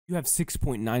You have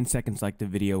 6.9 seconds like the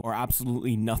video or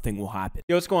absolutely nothing will happen.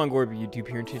 Yo, what's going on, Gorby YouTube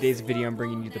here. In today's video, I'm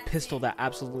bringing you the pistol that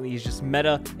absolutely is just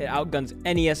meta. It outguns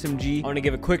any SMG. I want to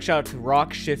give a quick shout out to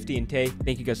Rock, Shifty, and Tay.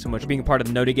 Thank you guys so much for being a part of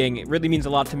the Noti gang. It really means a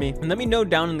lot to me. And let me know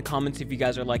down in the comments if you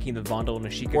guys are liking the Vandal and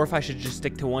Ashika, or if I should just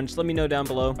stick to one. Just let me know down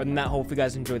below. Other than that, hopefully you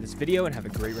guys enjoy this video and have a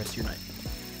great rest of your night.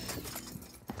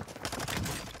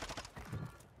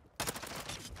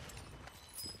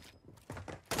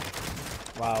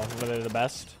 Wow, they're the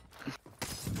best.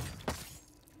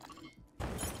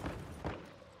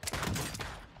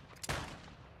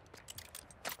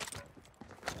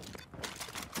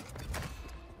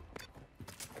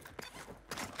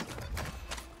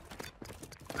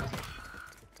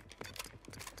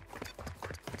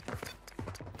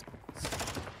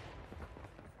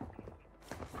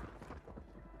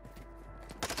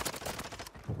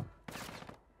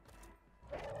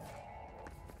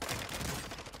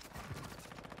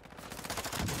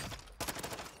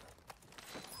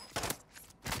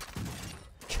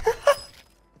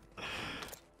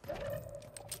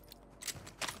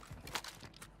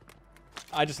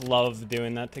 I just love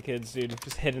doing that to kids, dude.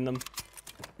 Just hitting them.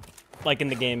 Like in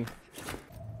the game.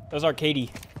 That was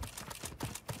arcadey.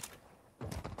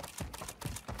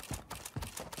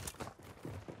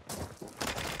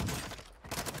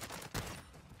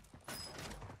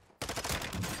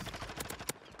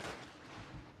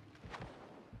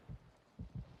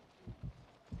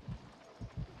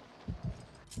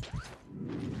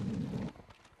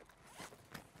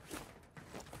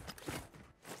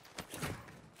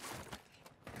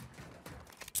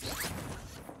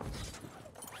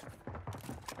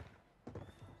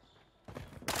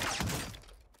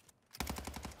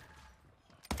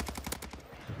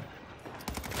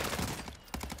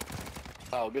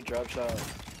 Oh, good drop shot.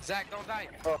 Zach, don't die.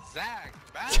 Oh. Zach,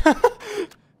 back.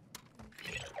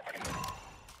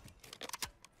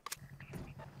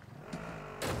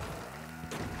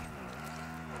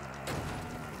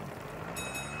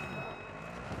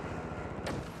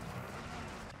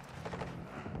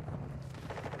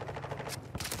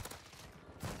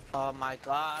 Oh my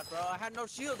god, bro. I had no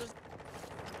shield.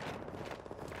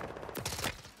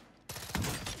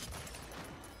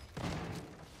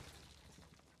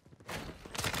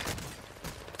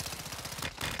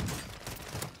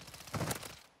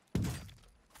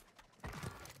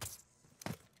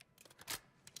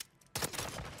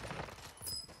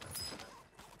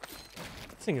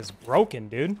 This thing is broken,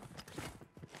 dude.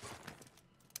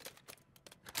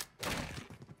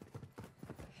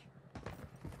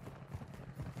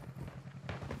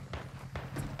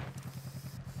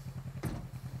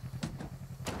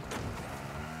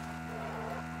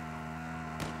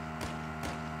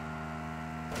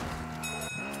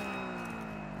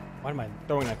 Why am I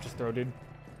throwing that just throw, dude?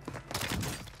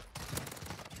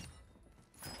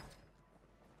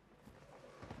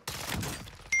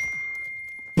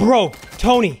 Bro,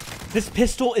 Tony, this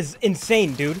pistol is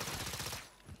insane, dude.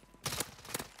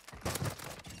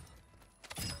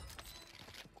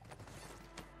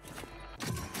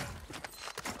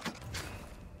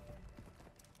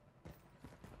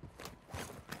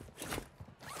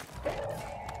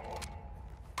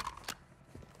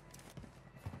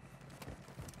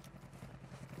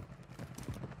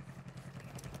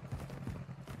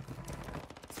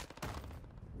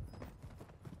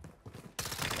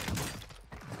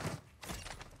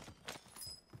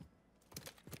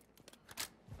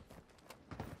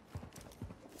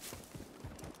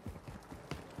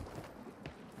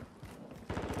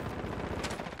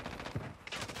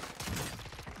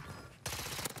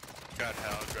 Got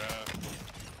hell, bro.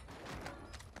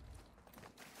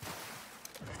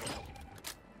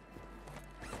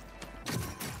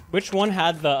 Which one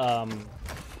had the,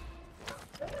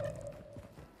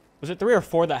 was it 3 or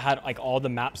 4 that had, like, all the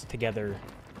maps together?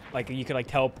 Like, you could, like,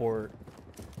 teleport.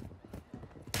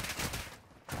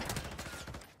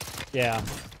 Yeah,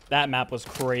 that map was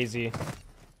crazy.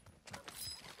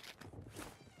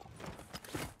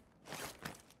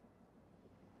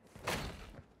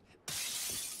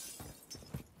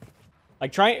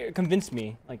 Like, try convince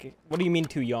me. Like, what do you mean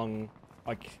too young?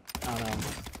 Like, I don't know.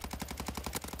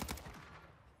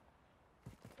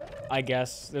 I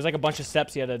guess there's like a bunch of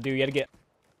steps you had to do. You had to get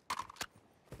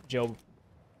Joe.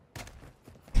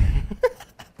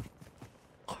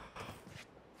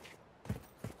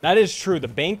 That is true. The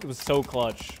bank was so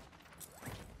clutch.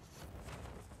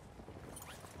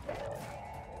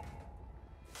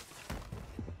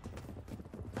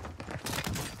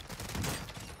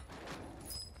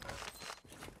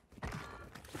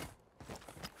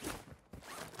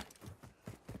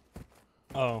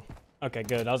 Oh, okay,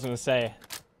 good. I was gonna say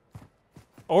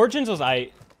Origins was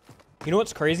You know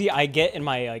what's crazy? I get in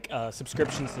my like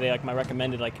subscriptions today, like my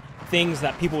recommended like things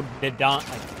that people did not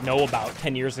like know about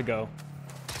 10 years ago.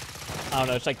 I don't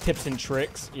know, it's like tips and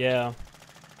tricks. Yeah.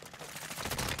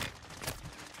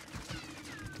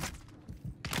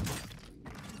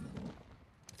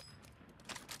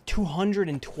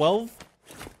 $212?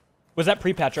 Was that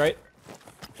pre-patch, right?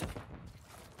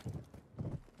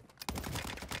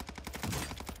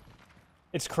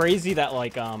 It's crazy that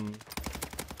like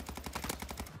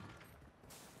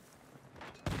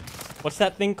what's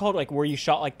that thing called? Like where you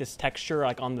shot like this texture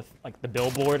like on the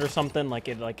billboard or something, like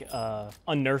it like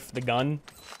unnerfed the gun.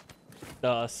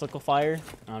 The sickle fire.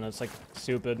 I don't know, it's like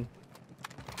stupid.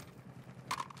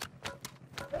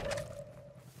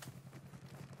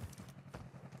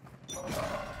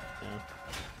 Yeah.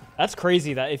 That's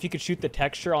crazy that if you could shoot the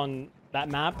texture on that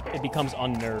map, it becomes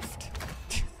unnerfed.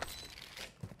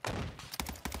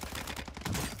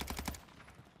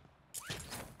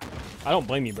 I don't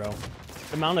blame you, bro.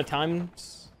 The amount of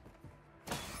times...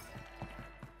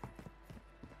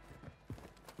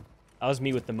 That was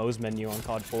me with the Moe's menu on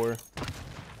COD 4.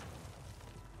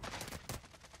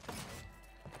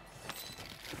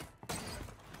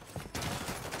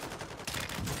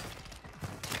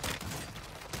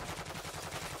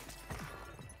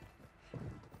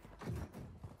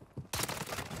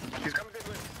 He's coming this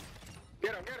way.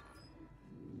 Get him, get him.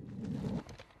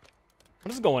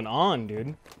 What is going on,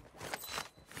 dude?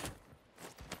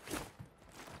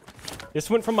 This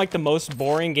went from like the most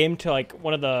boring game to like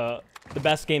one of the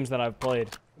best games that I've played.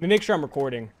 Let me make sure I'm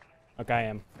recording. Okay, I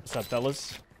am. What's up,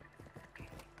 fellas?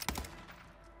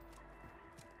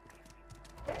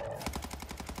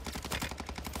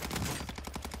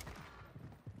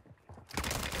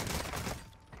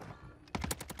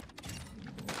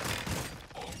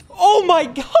 Oh my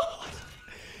god!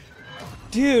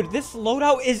 Dude, this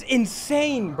loadout is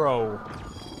insane, bro.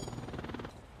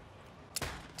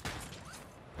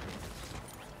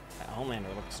 That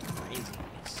Homelander looks crazy.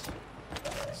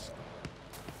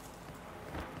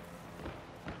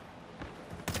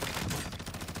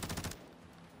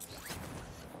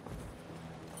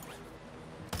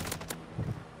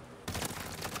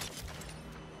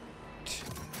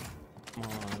 Come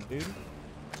on, dude.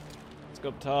 Let's go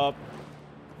up top.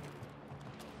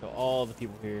 Go all the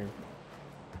people here.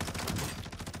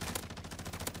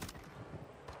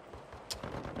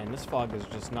 Man, this fog is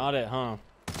just not it, huh?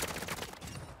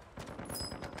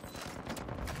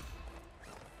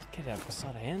 Get that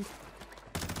facade hand.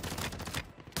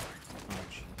 Oh,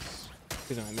 jeez.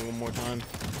 Please don't hit me one more time.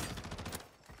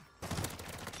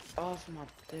 Oh, for my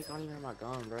dick, I don't even have my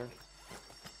gun, bro.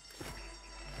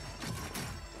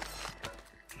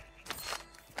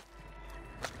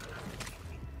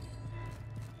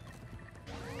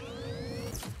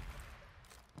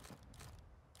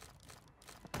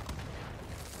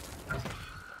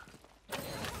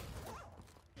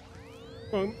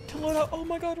 Run to load out. Oh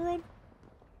my god, run.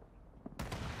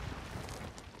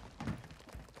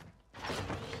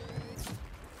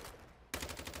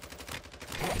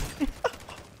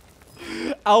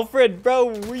 Alfred, bro,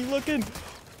 where you looking?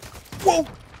 Whoa!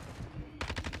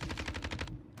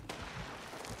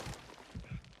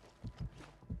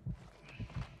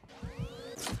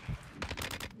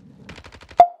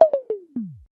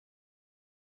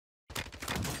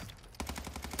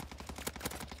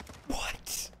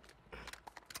 What?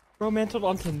 Bro, mantled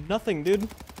onto nothing, dude.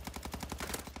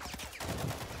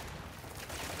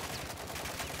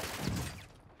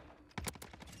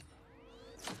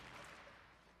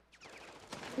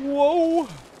 Whoa!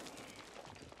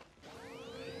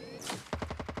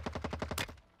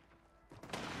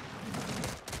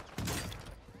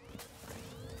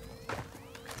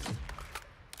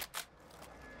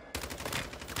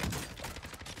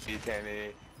 You tell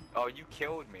me, oh, you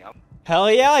killed me.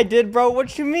 Hell yeah, I did, bro.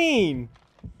 What you mean?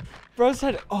 Bro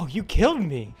said, oh, you killed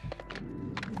me.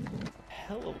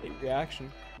 Hell of a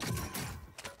reaction.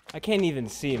 I can't even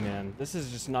see, man. This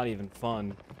is just not even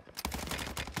fun.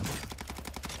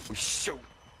 Shoot.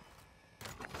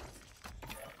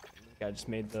 Guy just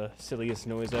made the silliest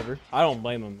noise ever. I don't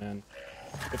blame him, man.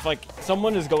 If like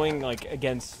someone is going like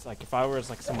against, like if I was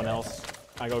like someone else,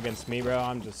 I go against me, bro,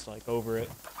 I'm just like over it.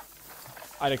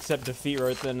 I'd accept defeat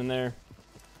right then and there.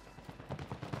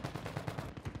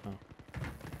 Oh.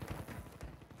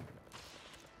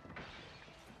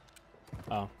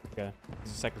 Oh, okay. This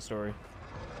is the second story.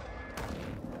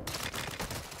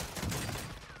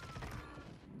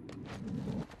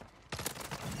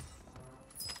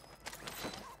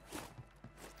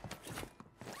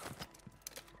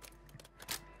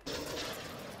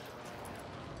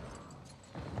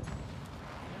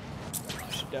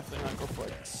 definitely not go for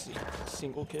like a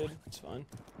single kid. It's fine.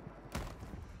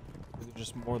 There's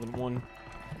just more than one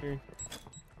here.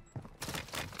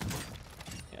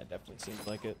 Yeah, it definitely seems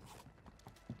like it.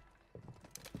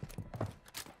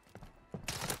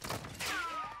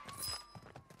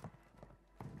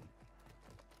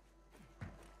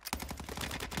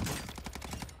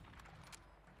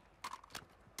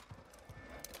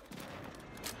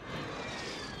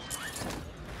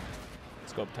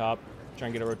 Let's go up top. Try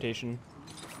and get a rotation.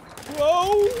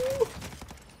 Whoa!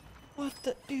 What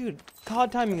the dude?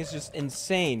 COD timing is just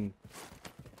insane.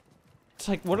 It's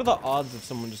like, what are the odds of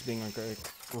someone just being like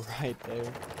right there?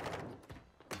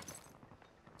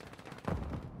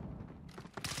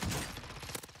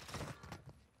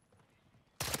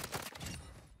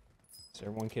 Is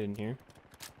there one kid in here?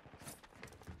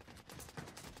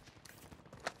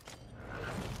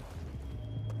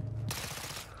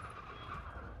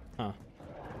 Huh.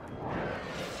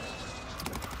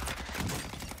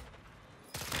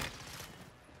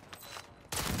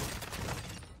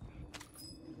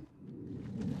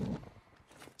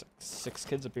 It's like 6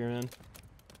 kids up here, man.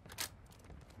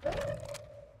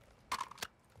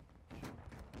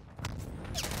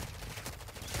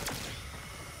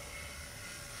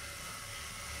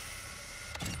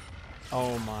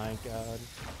 Oh my god.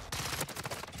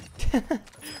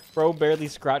 Bro barely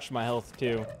scratched my health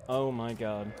too. Oh my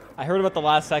god. I heard about the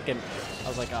last second. I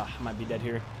was like, ah, I might be dead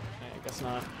here. I guess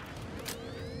not.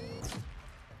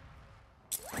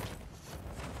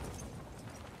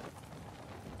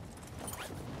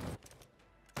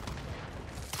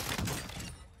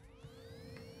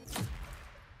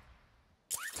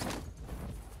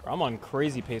 Bro, I'm on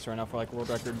crazy pace right now for like world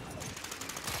record.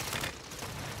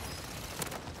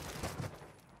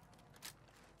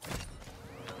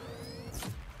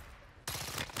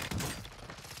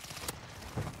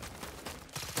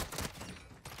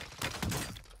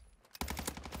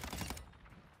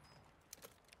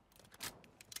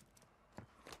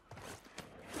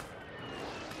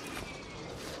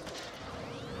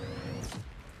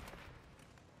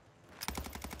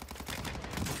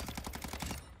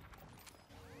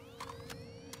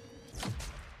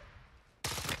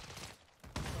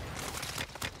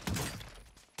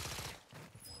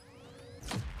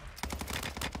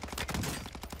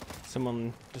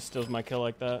 Someone just steals my kill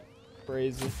like that.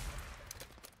 Crazy.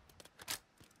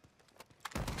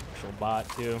 Actual bot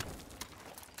too.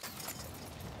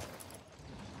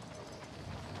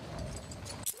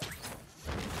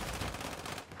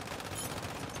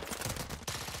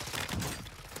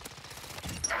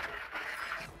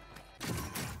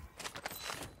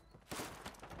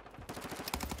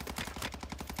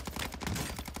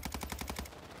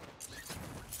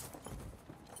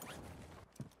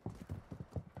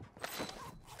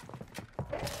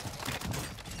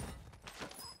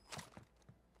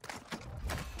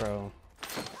 Bro.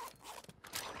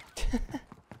 I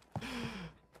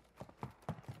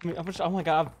mean, oh my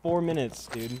god, I have 4 minutes,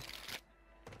 dude.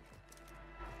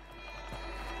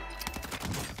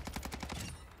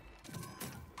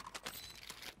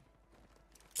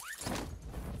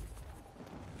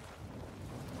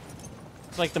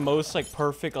 It's like the most like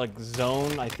perfect like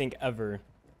zone I think ever.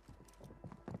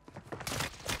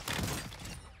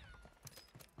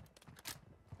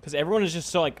 Cause everyone is just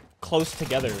so like close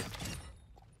together.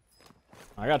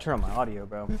 I gotta turn on my audio,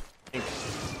 bro.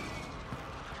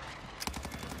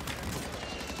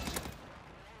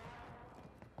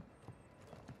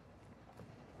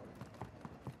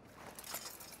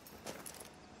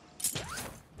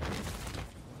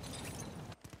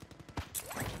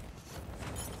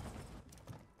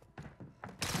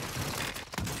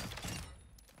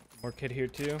 More kid here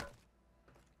too.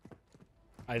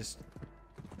 Okay.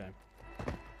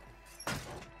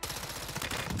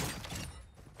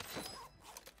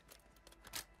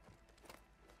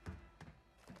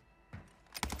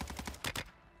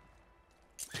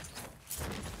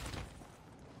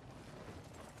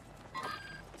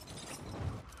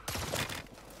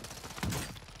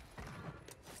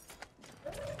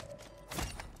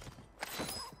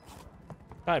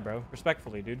 Die, bro.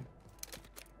 Respectfully, dude.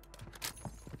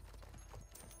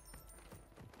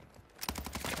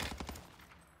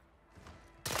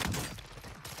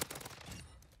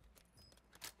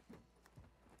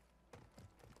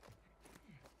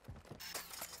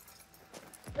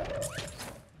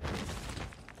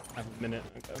 I have a minute.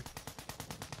 Okay.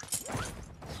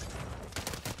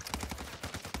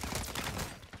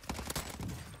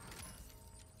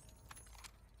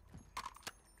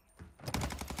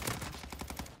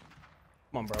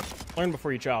 Come on, bro. Learn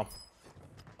before you chow.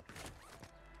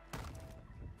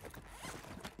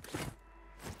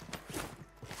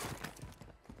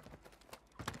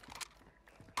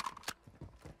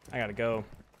 gotta go.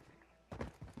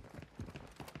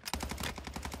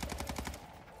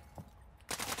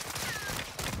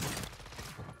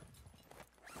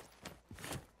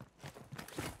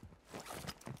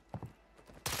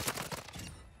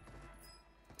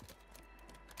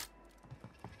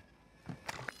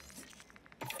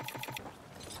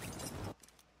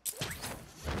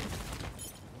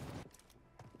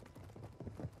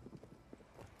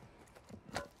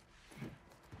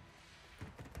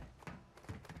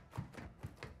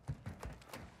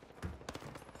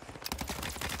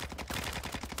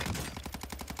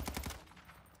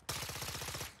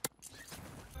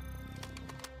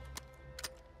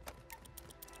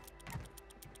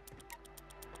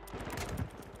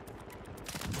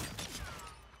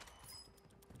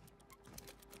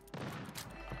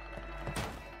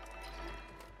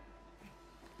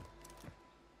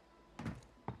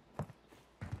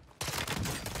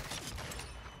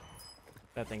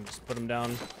 That thing just put him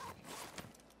down.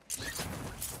 This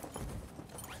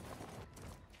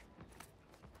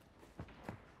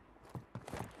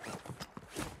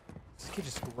kid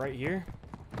just right here.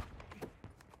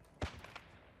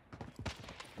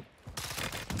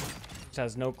 Just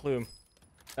has no clue.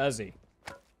 Does he?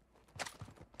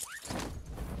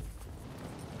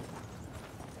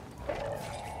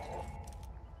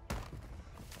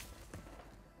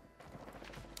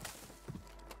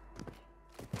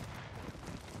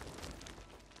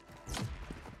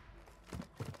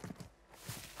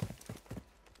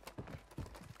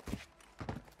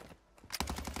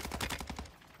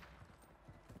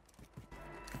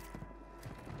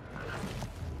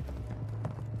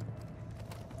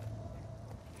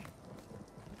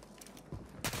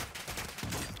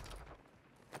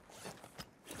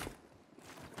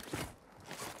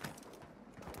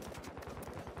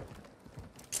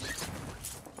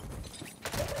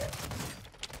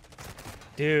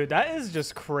 Dude, that is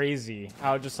just crazy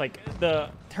how just like the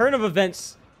turn of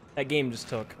events that game just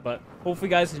took. But hopefully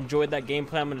you guys enjoyed that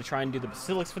gameplay. I'm going to try and do the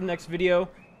Basilics for the next video.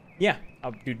 Yeah,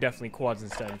 I'll do definitely quads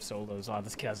instead of solos. Oh,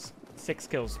 this kid has 6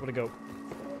 kills. What a go.